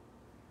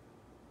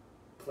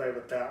play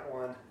with that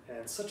one,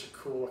 and such a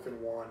cool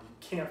looking wand. You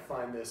can't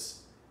find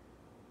this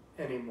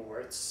anymore.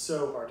 It's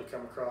so hard to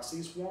come across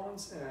these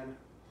wands, and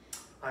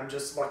I'm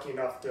just lucky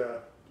enough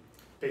to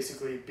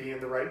basically be in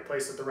the right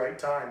place at the right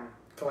time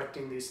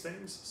collecting these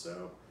things.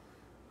 So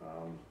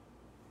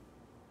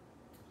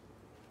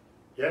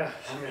yeah,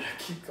 I'm gonna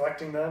keep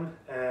collecting them,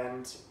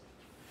 and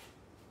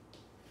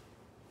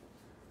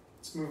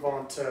let's move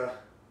on to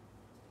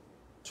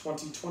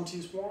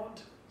 2020's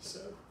wand. So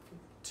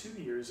 2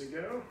 years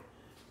ago,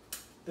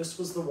 this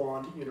was the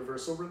wand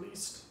Universal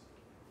released.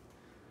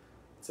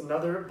 It's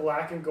another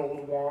black and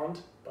gold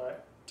wand,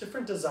 but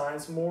different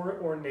designs, more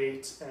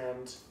ornate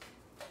and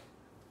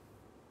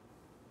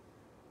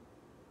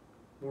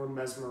more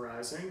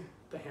mesmerizing.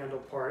 The handle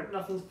part,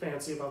 nothing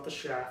fancy about the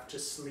shaft,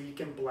 just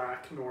sleek and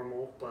black,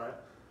 normal,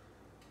 but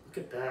look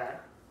at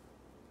that.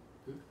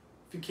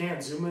 If you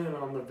can, zoom in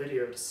on the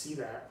video to see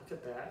that. Look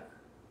at that.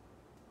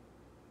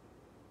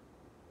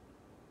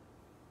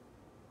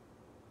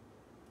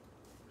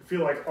 I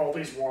feel like all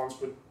these wands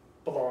would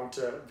belong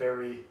to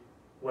very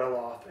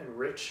well-off and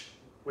rich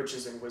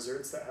witches and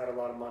wizards that had a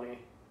lot of money.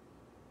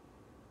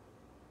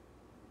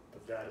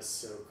 But that is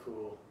so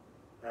cool.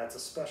 That's a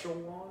special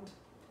wand.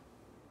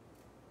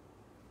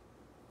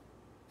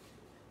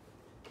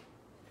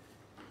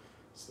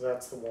 So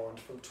that's the wand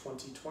from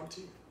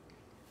 2020.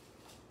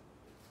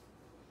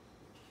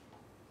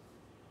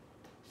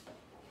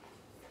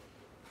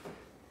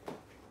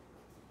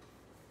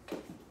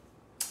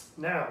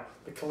 Now,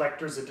 the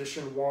collector's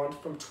edition wand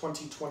from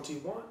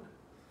 2021.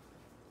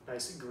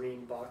 Nice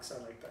green box,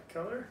 I like that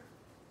color.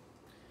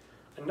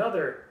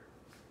 Another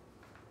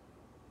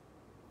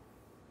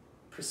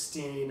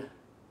pristine,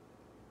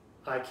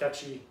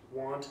 eye-catchy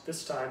wand.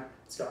 This time,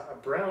 it's got a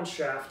brown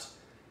shaft,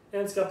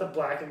 and it's got the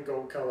black and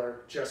gold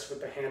color just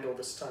with the handle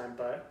this time,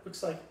 but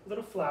looks like a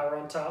little flower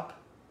on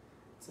top.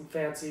 Some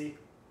fancy,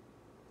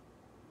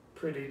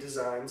 pretty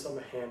designs on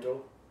the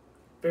handle.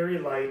 Very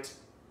light.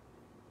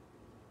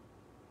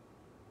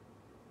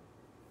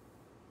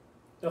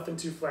 Nothing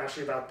too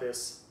flashy about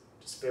this,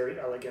 just very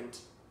elegant,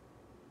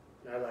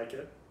 and I like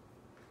it.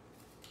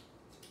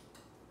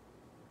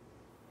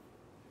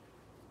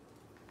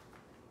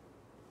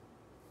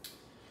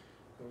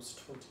 That was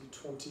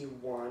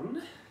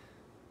 2021.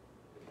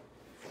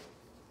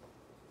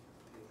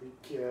 There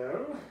we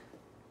go.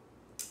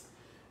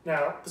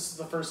 Now, this is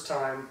the first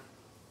time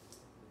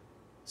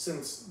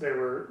since they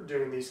were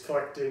doing these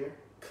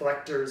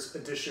collector's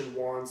edition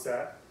wands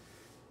that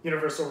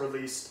Universal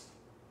released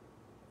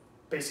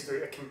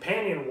basically a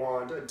companion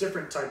wand, a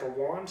different type of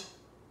wand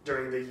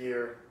during the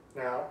year.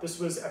 Now, this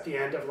was at the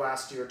end of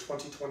last year,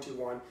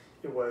 2021.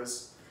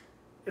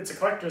 It's a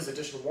collector's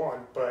edition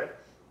wand, but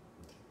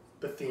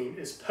the theme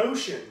is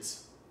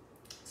potions.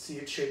 See,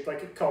 it's shaped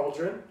like a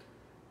cauldron.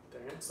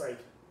 Then it's like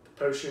the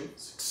potion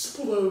is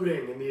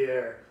exploding in the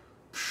air.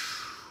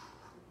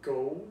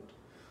 Gold,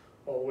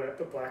 all the way up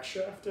the black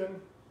shaft in.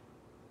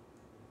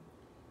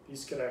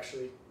 These could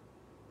actually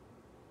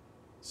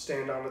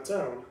stand on its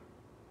own.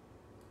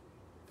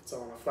 It's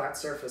on a flat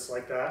surface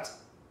like that.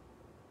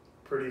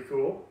 Pretty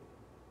cool.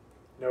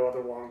 No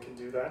other wand can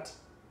do that,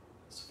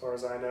 as far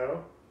as I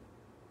know.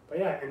 But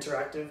yeah,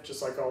 interactive,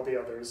 just like all the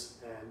others.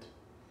 And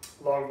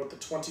along with the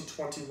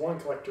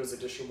 2021 Collector's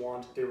Edition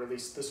wand, they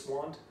released this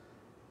wand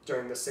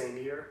during the same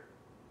year.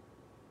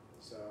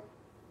 So,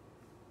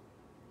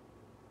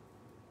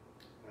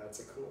 that's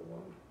a cool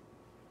one.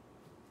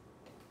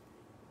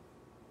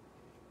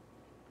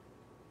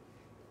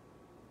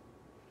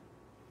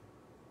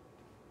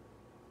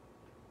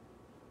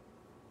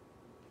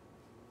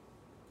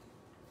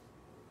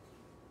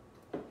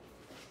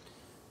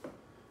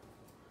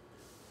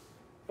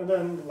 And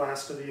then the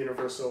last of the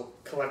Universal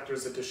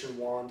Collector's Edition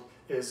wand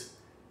is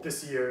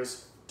this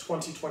year's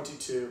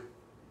 2022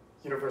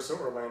 Universal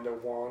Orlando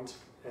wand.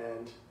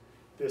 And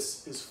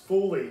this is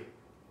fully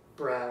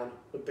brown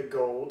with the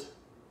gold,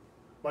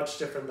 much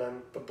different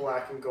than the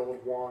black and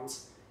gold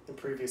wands in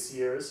previous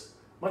years.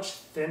 Much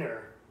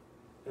thinner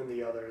than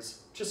the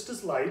others, just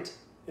as light,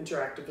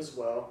 interactive as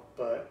well,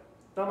 but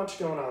not much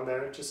going on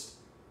there, just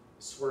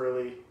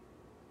swirly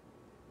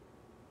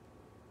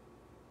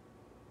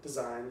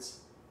designs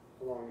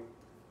along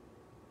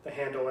the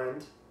handle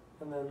end,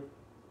 and then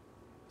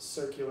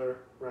circular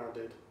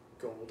rounded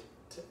gold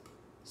tip.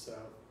 So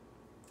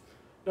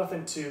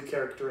nothing too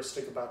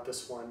characteristic about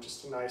this one,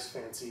 just a nice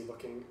fancy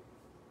looking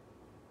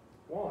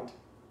wand.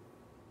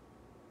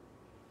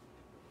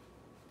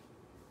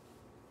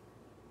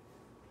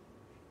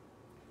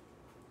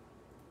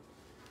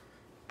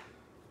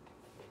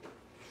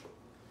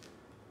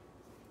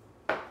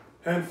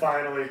 And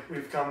finally,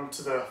 we've come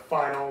to the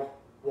final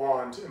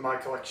wand in my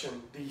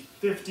collection, the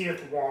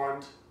 50th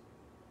wand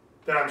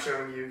that I'm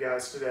showing you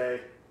guys today.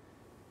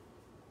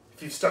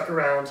 If you've stuck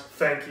around,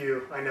 thank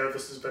you. I know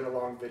this has been a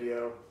long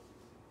video,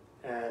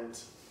 and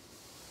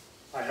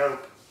I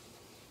hope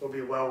it'll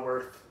be well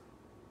worth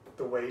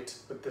the wait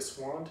with this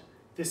wand.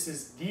 This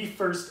is the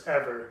first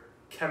ever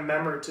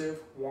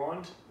commemorative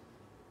wand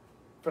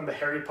from the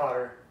Harry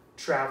Potter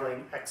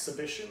traveling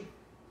exhibition.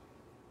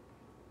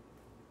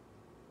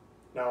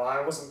 Now,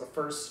 I wasn't the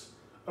first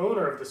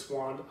owner of this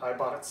wand. I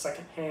bought it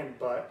secondhand,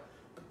 but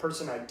the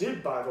person I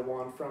did buy the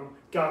wand from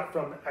got it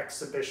from the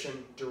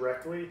exhibition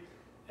directly,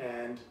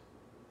 and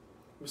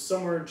it was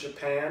somewhere in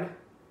Japan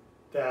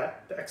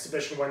that the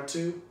exhibition went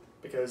to,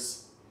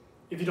 because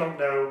if you don't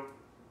know,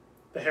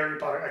 the Harry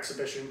Potter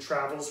exhibition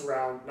travels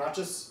around not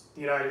just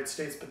the United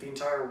States, but the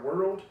entire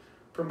world,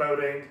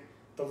 promoting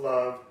the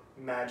love,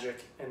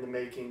 magic, and the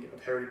making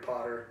of Harry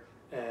Potter.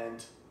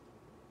 And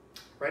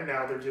right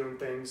now they're doing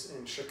things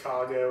in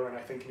Chicago and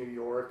I think New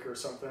York or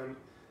something,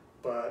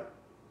 but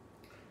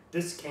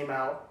this came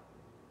out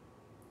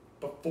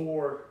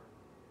before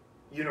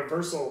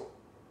Universal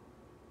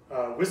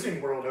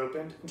Wizarding World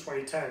opened in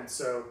 2010,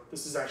 so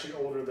this is actually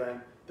older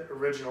than the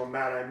original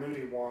Mad-Eye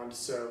Moody wand,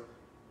 so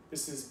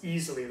this is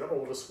easily the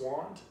oldest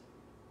wand.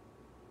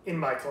 in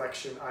my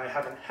collection. I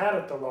haven't had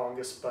it the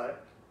longest,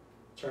 but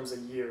in terms of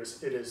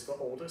years, it is the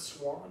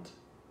oldest wand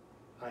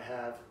I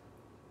have.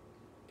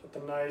 Got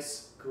the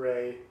nice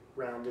gray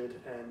rounded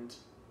and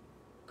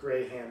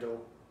gray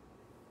handle,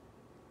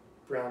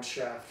 brown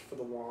shaft for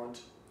the wand.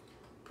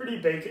 Pretty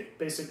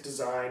basic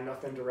design,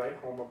 nothing to write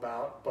home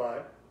about,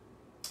 but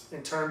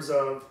in terms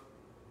of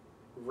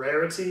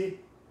rarity,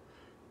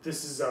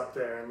 this is up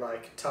there in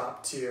like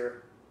top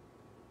tier.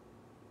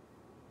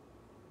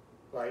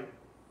 Like,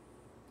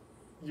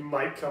 you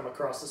might come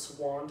across this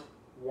wand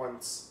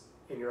once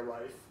in your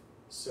life,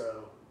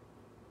 so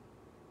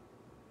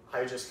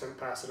I just couldn't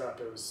pass it up.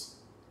 It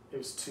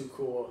was too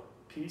cool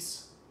a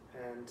piece.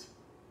 And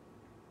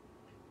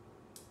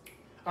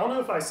I don't know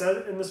if I said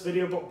it in this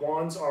video, but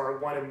wands are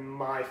one of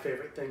my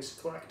favorite things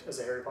to collect as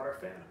a Harry Potter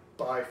fan,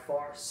 by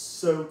far.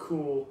 So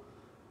cool.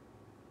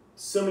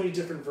 So many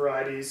different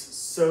varieties,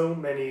 so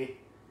many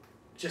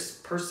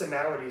just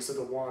personalities of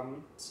the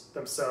wands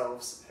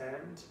themselves,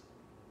 and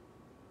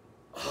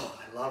oh,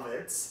 I love it.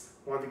 It's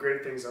one of the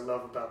great things I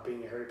love about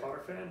being a Harry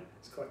Potter fan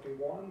is collecting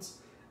wands,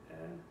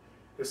 and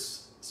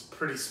this is a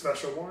pretty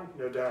special one,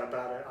 no doubt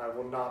about it. I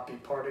will not be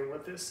parting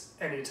with this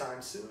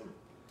anytime soon.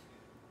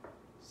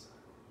 So,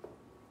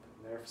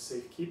 there for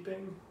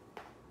safekeeping.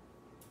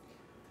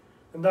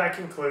 And that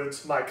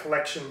concludes my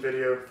collection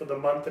video for the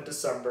month of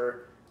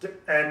December to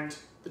end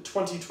the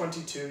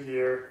 2022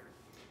 year.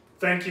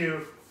 Thank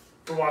you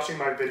for watching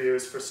my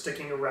videos, for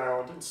sticking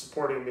around and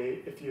supporting me.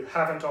 If you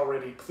haven't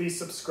already, please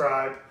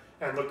subscribe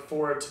and look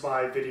forward to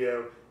my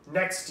video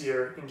next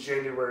year in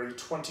January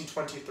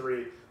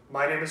 2023.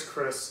 My name is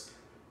Chris.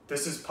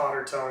 This is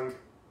Potter Tongue.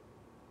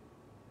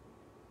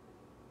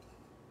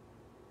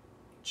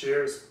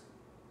 Cheers.